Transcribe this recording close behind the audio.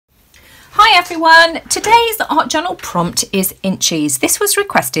everyone. Today's art journal prompt is Inchies. This was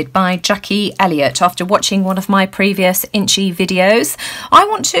requested by Jackie Elliott after watching one of my previous Inchy videos. I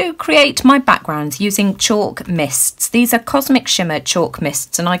want to create my backgrounds using chalk mists. These are Cosmic Shimmer chalk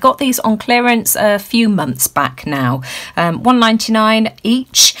mists and I got these on clearance a few months back now. $1.99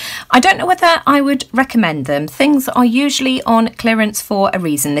 each. I don't know whether I would recommend them. Things are usually on clearance for a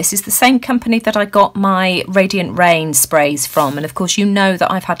reason. This is the same company that I got my Radiant Rain sprays from, and of course you know that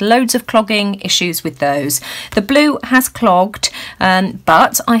I've had loads of clogging issues with those. The blue has clogged,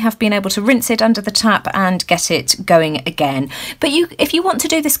 but I have been able to rinse it under the tap and get it going again. But if you want to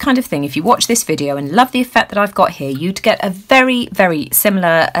do this kind of thing, if you watch this video and love the effect that I've got here, you'd get a very, very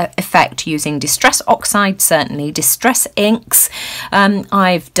similar effect using Distress Oxide, certainly, Distress Inks.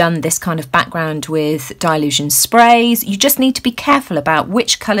 I've done this kind of background with Dilution sprays. You just need to be careful about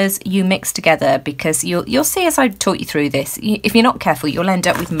which colours you mix together, because you'll see as I talk you through this, if you're not careful, you'll end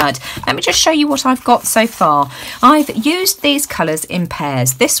up with mud. Let me just show you what I've got so far. I've used these colours in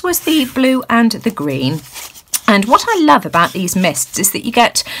pairs. This was the blue and the green. And what I love about these mists is that you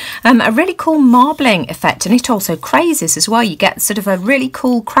get a really cool marbling effect, and it also crazes as well. You get sort of a really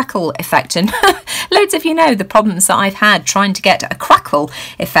cool crackle effect, and loads of you know the problems that I've had trying to get a crackle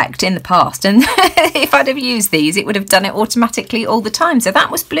effect in the past, and if I'd have used these it would have done it automatically all the time. So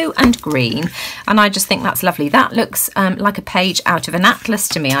that was blue and green, and I just think that's lovely. That looks like a page out of an atlas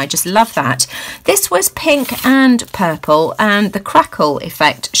to me. I just love that. This was pink and purple, and the crackle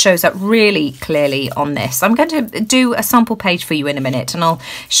effect shows up really clearly on this. I'm going to do a sample page for you in a minute and I'll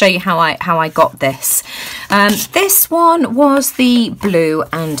show you how I got this. This one was the blue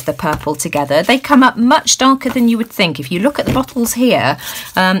and the purple together. They come up much darker than you would think. If you look at the bottles here,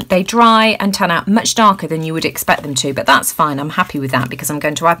 they dry and turn out much darker than you would expect them to, but that's fine. I'm happy with that because I'm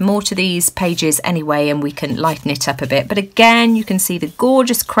going to add more to these pages anyway and we can lighten it up a bit. But again, you can see the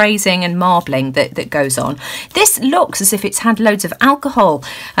gorgeous crazing and marbling that goes on. This looks as if it's had loads of alcohol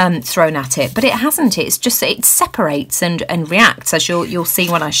thrown at it, but it hasn't. It's just, it separates and reacts, as you'll see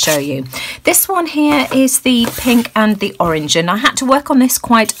when I show you. This one here is the pink and the orange, and I had to work on this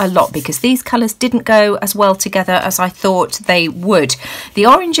quite a lot because these colours didn't go as well together as I thought they would. The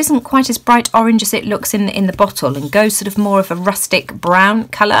orange isn't quite as bright orange as it looks in the bottle and goes sort of more of a rustic brown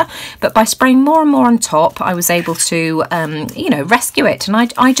colour, but by spraying more and more on top I was able to you know, rescue it, and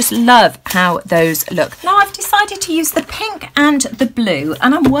I just love how those look. Now I've decided to use the pink and the blue,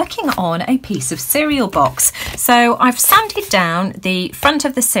 and I'm working on a piece of cereal box. So I've sanded down the front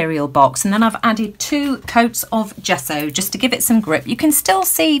of the cereal box and then I've added 2 coats of gesso just to give it some grip. You can still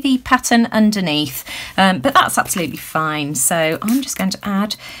see the pattern underneath, but that's absolutely fine. So I'm just going to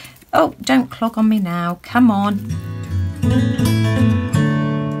add, oh, don't clog on me now, come on.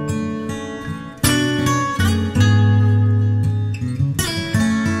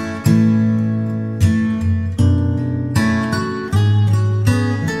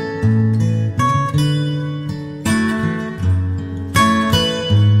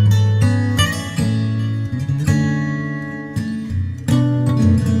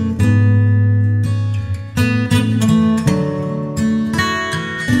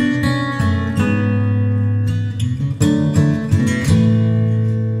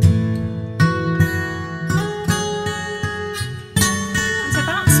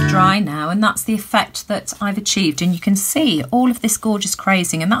 Dry now, and that's the effect that I've achieved, and you can see all of this gorgeous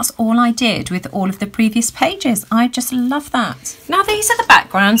crazing, and that's all I did with all of the previous pages. I just love that. Now these are the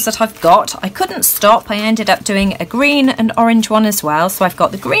backgrounds that I've got. I couldn't stop. I ended up doing a green and orange one as well, so I've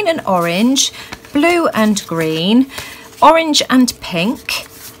got the green and orange, blue and green, orange and pink,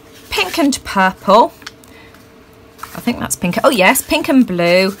 pink and purple, I think that's pink, oh yes, pink and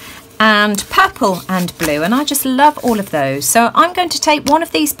blue, and purple and blue, and I just love all of those. So I'm going to take one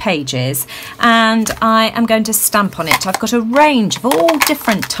of these pages and I am going to stamp on it. I've got a range of all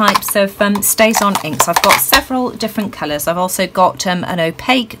different types of stays on inks. I've got several different colours. I've also got an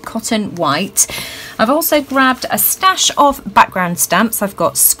opaque cotton white. I've also grabbed a stash of background stamps. I've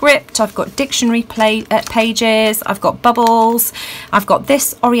got script, I've got dictionary pages, I've got bubbles, I've got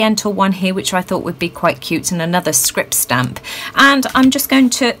this oriental one here which I thought would be quite cute, and another script stamp. And I'm just going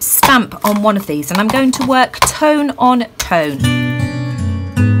to stamp on one of these, and I'm going to work tone on tone.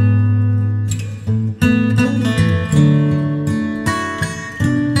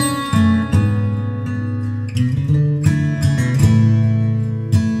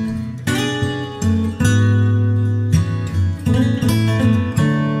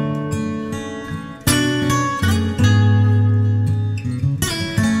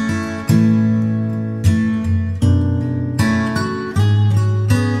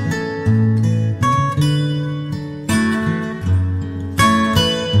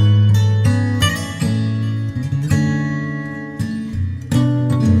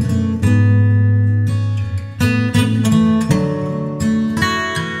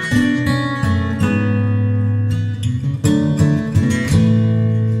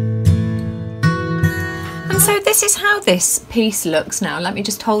 this is how this piece looks now. Let me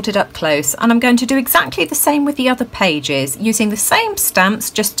just hold it up close, and I'm going to do exactly the same with the other pages using the same stamps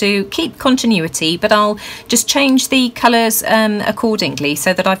just to keep continuity, but I'll just change the colours accordingly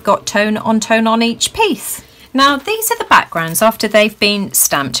so that I've got tone on each piece. Now these are the backgrounds after they've been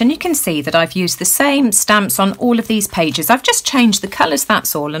stamped, and you can see that I've used the same stamps on all of these pages. I've just changed the colours,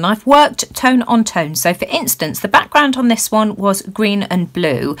 that's all, and I've worked tone on tone. So for instance, the background on this one was green and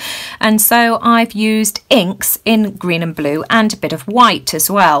blue, and so I've used inks in green and blue and a bit of white as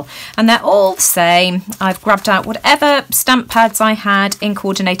well, and they're all the same. I've grabbed out whatever stamp pads I had in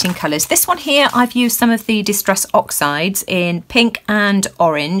coordinating colours. This one here, I've used some of the Distress Oxides in pink and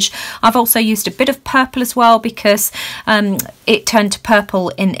orange. I've also used a bit of purple as well, because it turned to purple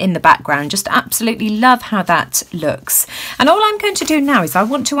in the background. Just absolutely love how that looks. And all I'm going to do now is I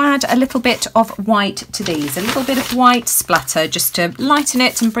want to add a little bit of white to these, a little bit of white splatter, just to lighten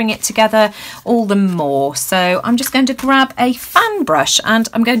it and bring it together all the more. So I'm just going to grab a fan brush, and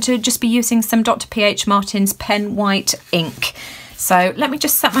I'm going to just be using some Dr. P.H. Martin's Pen White ink. So let me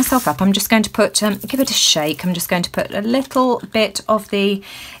just set myself up. I'm just going to put, give it a shake. I'm just going to put a little bit of the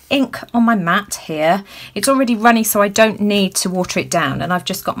ink on my mat here. It's already runny, so I don't need to water it down. And I've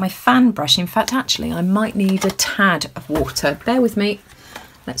just got my fan brush. In fact, actually, I might need a tad of water. Bear with me.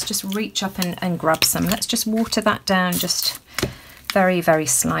 Let's just reach up and grab some. Let's just water that down just very, very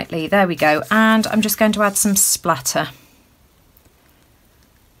slightly. There we go. And I'm just going to add some splatter.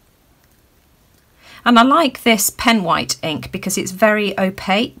 And I like this pen white ink because it's very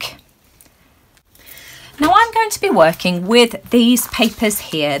opaque. Now I'm going to be working with these papers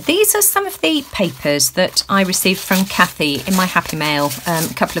here. These are some of the papers that I received from Kathy in my Happy Mail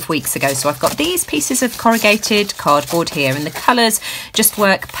a couple of weeks ago. So I've got these pieces of corrugated cardboard here, and the colours just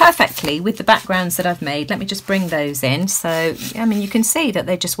work perfectly with the backgrounds that I've made. Let me just bring those in. So, I mean, you can see that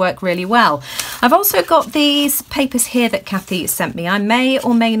they just work really well. I've also got these papers here that Kathy sent me. I may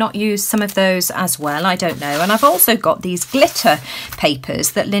or may not use some of those as well, I don't know. And I've also got these glitter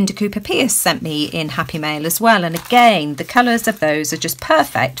papers that Lynda Cooper Pierce sent me in Happy Mail as well, and again the colours of those are just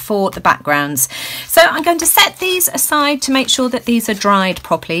perfect for the backgrounds. So I'm going to set these aside to make sure that these are dried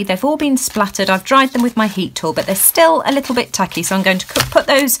properly. They've all been splattered. I've dried them with my heat tool, but they're still a little bit tacky, so I'm going to put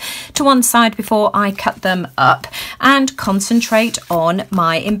those to one side before I cut them up and concentrate on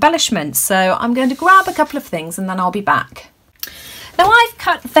my embellishments. So I'm going to grab a couple of things and then I'll be back. Now I've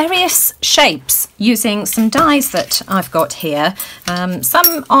cut various shapes using some dies that I've got here.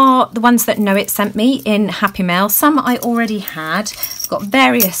 Some are the ones that Know It sent me in Happy Mail, some I already had. I've got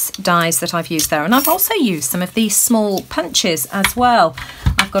various dies that I've used there, and I've also used some of these small punches as well.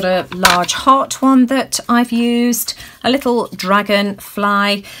 I've got a large heart one that I've used, a little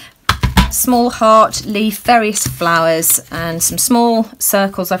dragonfly, small heart, leaf, various flowers, and some small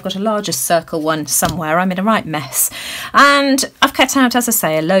circles. I've got a larger circle one somewhere. I'm in a right mess. And I've cut out, as I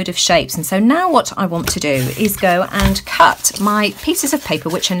say, a load of shapes. And so now what I want to do is go and cut my pieces of paper,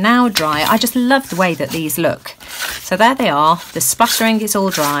 which are now dry. I just love the way that these look. So there they are. The splattering is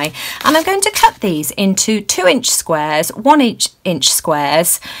all dry. And I'm going to cut these into 2-inch squares, 1-inch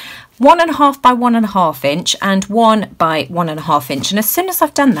squares, 1.5 by 1.5 inch and 1 by 1.5 inch. And as soon as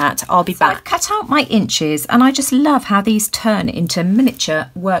I've done that, I'll be back. I've cut out my inches, and I just love how these turn into miniature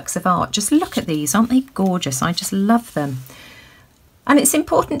works of art. Just look at these, aren't they gorgeous? I just love them. And it's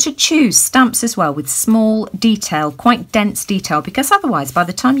important to choose stamps as well with small detail, quite dense detail, because otherwise by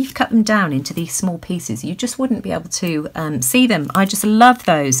the time you've cut them down into these small pieces, you just wouldn't be able to see them. I just love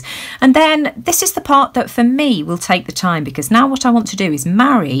those. And then this is the part that for me will take the time, because now what I want to do is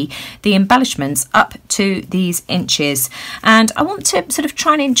marry the embellishments up to these inches. And I want to sort of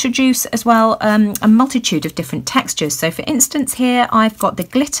try and introduce as well a multitude of different textures. So for instance here, I've got the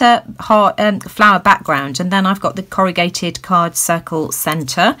glitter heart, flower background, and then I've got the corrugated card circle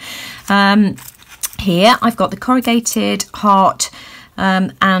centre. Here I've got the corrugated heart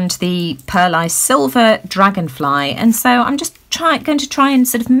and the pearlized silver dragonfly, and so I'm just going to try and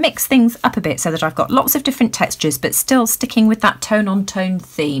sort of mix things up a bit so that I've got lots of different textures but still sticking with that tone on tone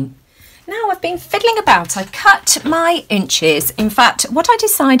theme. Now I've been fiddling about. I cut my inches. In fact, what I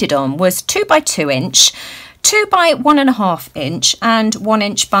decided on was 2 by 2 inch, 2 by 1.5 inch and 1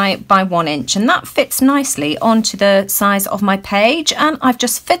 inch by 1 inch, and that fits nicely onto the size of my page. And I've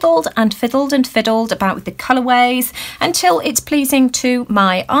just fiddled and fiddled and fiddled about with the colourways until it's pleasing to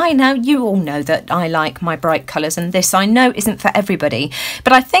my eye. Now you all know that I like my bright colours, and this I know isn't for everybody,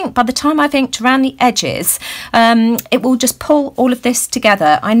 but I think by the time I've inked around the edges it will just pull all of this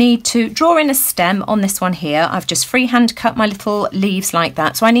together. I need to draw in a stem on this one here. I've just freehand cut my little leaves like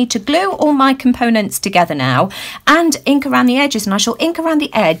that, so I need to glue all my components together now. now and ink around the edges, and I shall ink around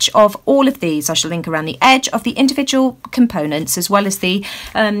the edge of all of these. I shall ink around the edge of the individual components as well as the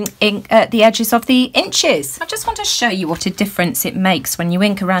the edges of the inches. I just want to show you what a difference it makes when you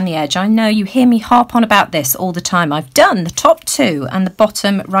ink around the edge. I know you hear me harp on about this all the time. I've done the top two and the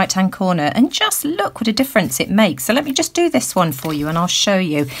bottom right hand corner, and just look what a difference it makes. So let me just do this one for you and I'll show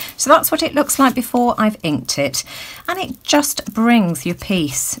you. So that's what it looks like before I've inked it, and it just brings your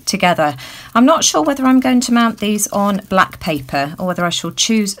piece together. I'm not sure whether I'm going to mount these on black paper or whether I shall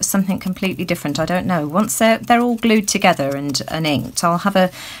choose something completely different. I don't know. Once they're all glued together and inked, I'll have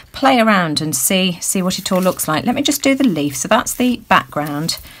a play around and see what it all looks like. Let me just do the leaf. So that's the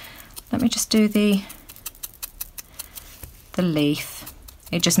background. Let me just do the leaf.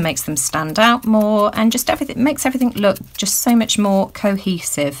 It just makes them stand out more, and just everything makes everything look just so much more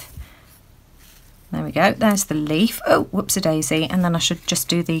cohesive. There we go, there's the leaf. Oh, whoops-a-daisy. And then I should just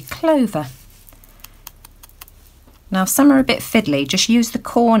do the clover. Now some are a bit fiddly. Just use the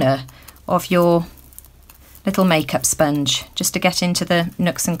corner of your little makeup sponge just to get into the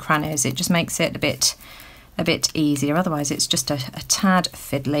nooks and crannies. It just makes it a bit easier. Otherwise it's just a tad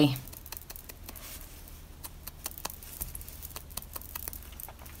fiddly.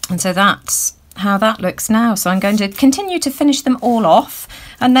 And so that's how that looks now. So I'm going to continue to finish them all off,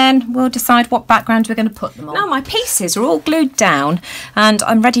 and then we'll decide what background we're going to put them on. Now my pieces are all glued down and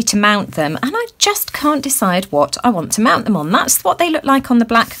I'm ready to mount them, and I just can't decide what I want to mount them on. That's what they look like on the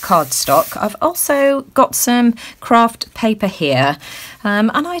black cardstock. I've also got some craft paper here,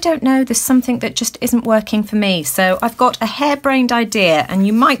 and I don't know, there's something that just isn't working for me. So I've got a harebrained idea, and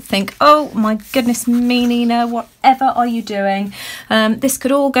you might think, oh my goodness me, Nina, whatever are you doing? This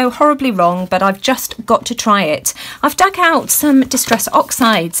could all go horribly wrong, but I've just got to try it. I've dug out some Distress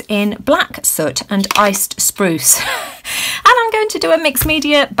Oxides in black soot and iced spruce. And I'm going to do a mixed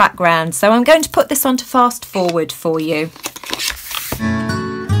media background, so I'm going to put this on to fast forward for you.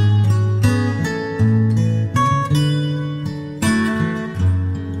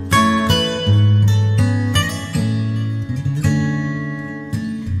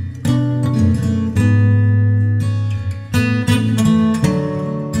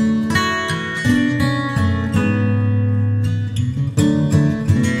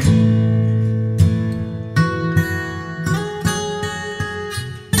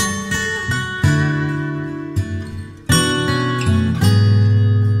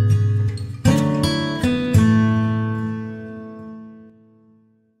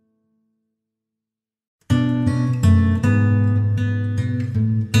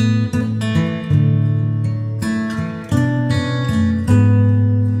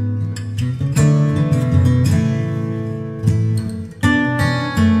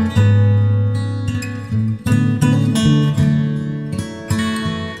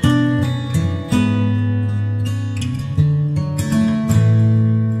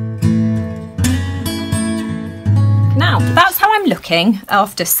 Looking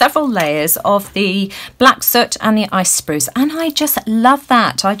after several layers of the black soot and the ice spruce, and I just love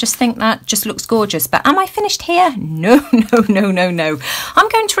that. I just think that just looks gorgeous. But am I finished here? No. I'm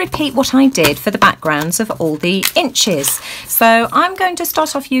going to repeat what I did for the backgrounds of all the inches. So I'm going to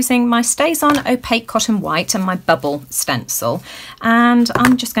start off using my Stays On Opaque Cotton White and my bubble stencil, and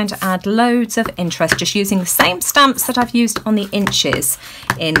I'm just going to add loads of interest, just using the same stamps that I've used on the inches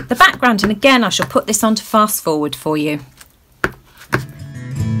in the background. And again, I shall put this on to fast forward for you.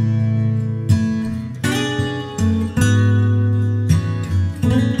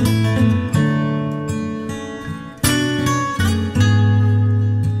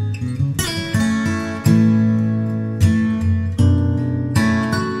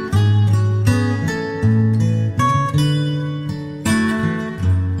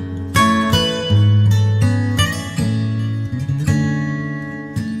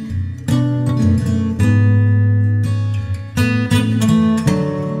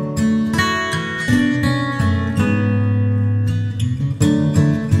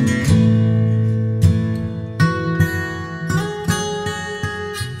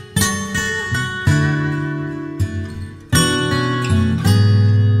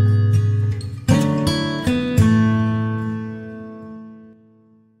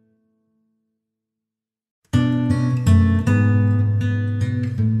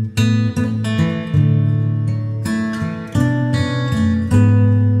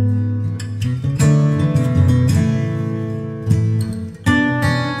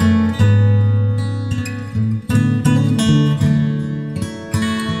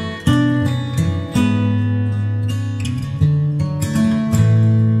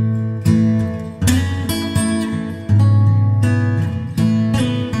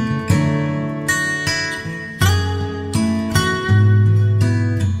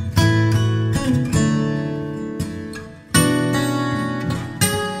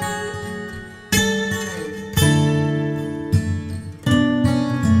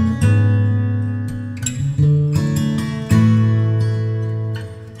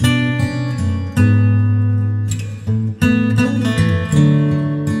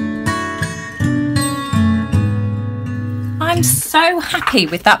 happy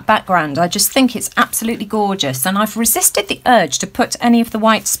with that background. I just think it's absolutely gorgeous, and I've resisted the urge to put any of the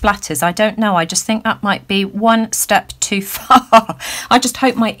white splatters. I don't know, I just think that might be one step too far. I just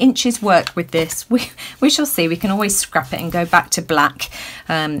hope my inches work with this. We shall see. We can always scrap it and go back to black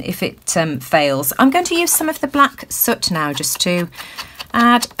if it fails. I'm going to use some of the black soot now just to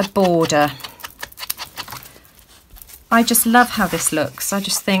add a border. I just love how this looks. I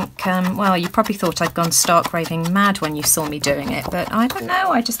just think, well, you probably thought I'd gone stark raving mad when you saw me doing it, but I don't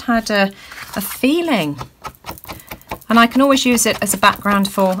know, I just had a feeling. And I can always use it as a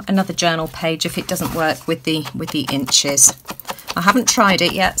background for another journal page if it doesn't work with the inches. I haven't tried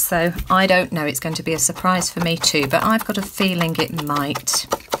it yet, so I don't know. It's going to be a surprise for me too, but I've got a feeling it might.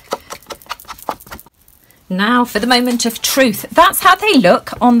 Now for the moment of truth. That's how they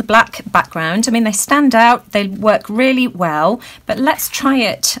look on the black background. I mean, they stand out, they work really well, but let's try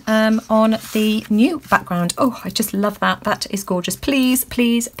it on the new background. Oh, I just love that. That is gorgeous. Please,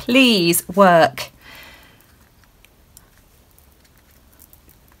 please, please work.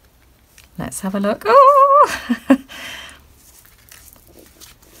 Let's have a look. Oh!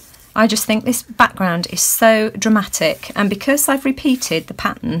 I just think this background is so dramatic, and because I've repeated the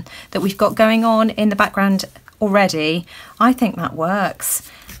pattern that we've got going on in the background already, I think that works.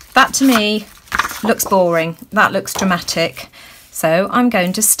 That to me looks boring, that looks dramatic, so I'm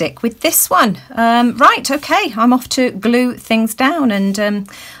going to stick with this one. Right, okay, I'm off to glue things down, and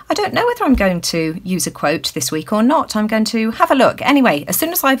I don't know whether I'm going to use a quote this week or not. I'm going to have a look. Anyway, as soon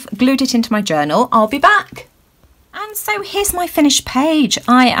as I've glued it into my journal, I'll be back. And so here's my finished page.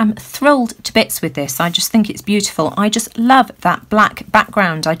 I am thrilled to bits with this. I just think it's beautiful. I just love that black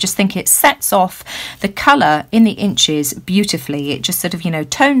background. I just think it sets off the colour in the inches beautifully. It just sort of, you know,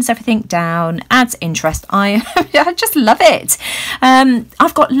 tones everything down, adds interest. I just love it.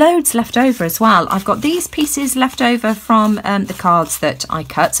 I've got loads left over as well. I've got these pieces left over from the cards that I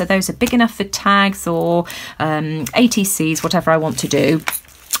cut. So those are big enough for tags or ATCs, whatever I want to do.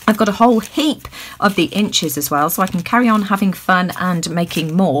 I've got a whole heap of the inches as well, so I can carry on having fun and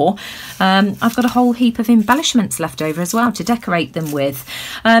making more. I've got a whole heap of embellishments left over as well to decorate them with.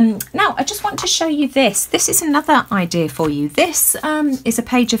 Now, I just want to show you this. This is another idea for you. This is a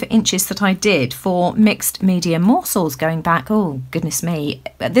page of inches that I did for mixed media morsels going back, oh goodness me,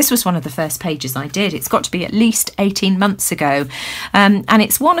 this was one of the first pages I did. It's got to be at least 18 months ago, and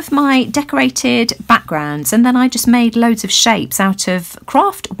it's one of my decorated backgrounds, and then I just made loads of shapes out of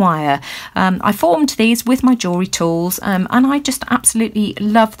craft wire. I formed these with my jewellery tools, and I just absolutely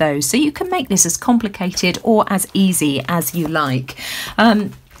love those. So you can make this as complicated or as easy as you like.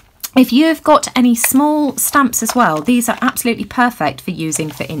 If you've got any small stamps as well, these are absolutely perfect for using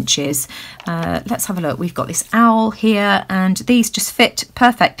for inches. Let's have a look. We've got this owl here, and these just fit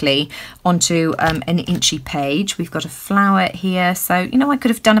perfectly onto an inchy page. We've got a flower here, so you know, I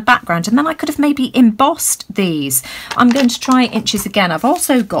could have done a background and then I could have maybe embossed these. I'm going to try inches again. I've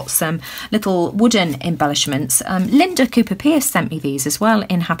also got some little wooden embellishments. Lynda Cooper Pierce sent me these as well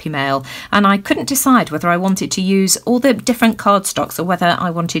in Happy Mail, and I couldn't decide whether I wanted to use all the different cardstocks or whether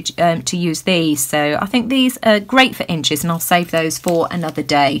I wanted to use these. So I think these are great for inches, and I'll save those for another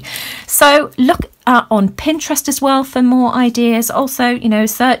day. So look on Pinterest as well for more ideas. Also, you know,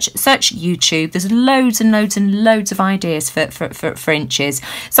 search YouTube. There's loads and loads and loads of ideas for inches.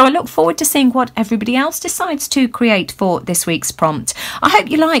 So I look forward to seeing what everybody else decides to create for this week's prompt. I hope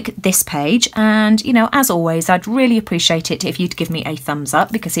you like this page, and you know, as always, I'd really appreciate it if you'd give me a thumbs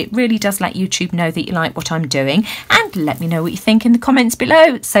up, because it really does let YouTube know that you like what I'm doing, and let me know what you think in the comments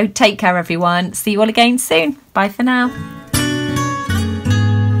below. So take care everyone. See you all again soon. Bye for now.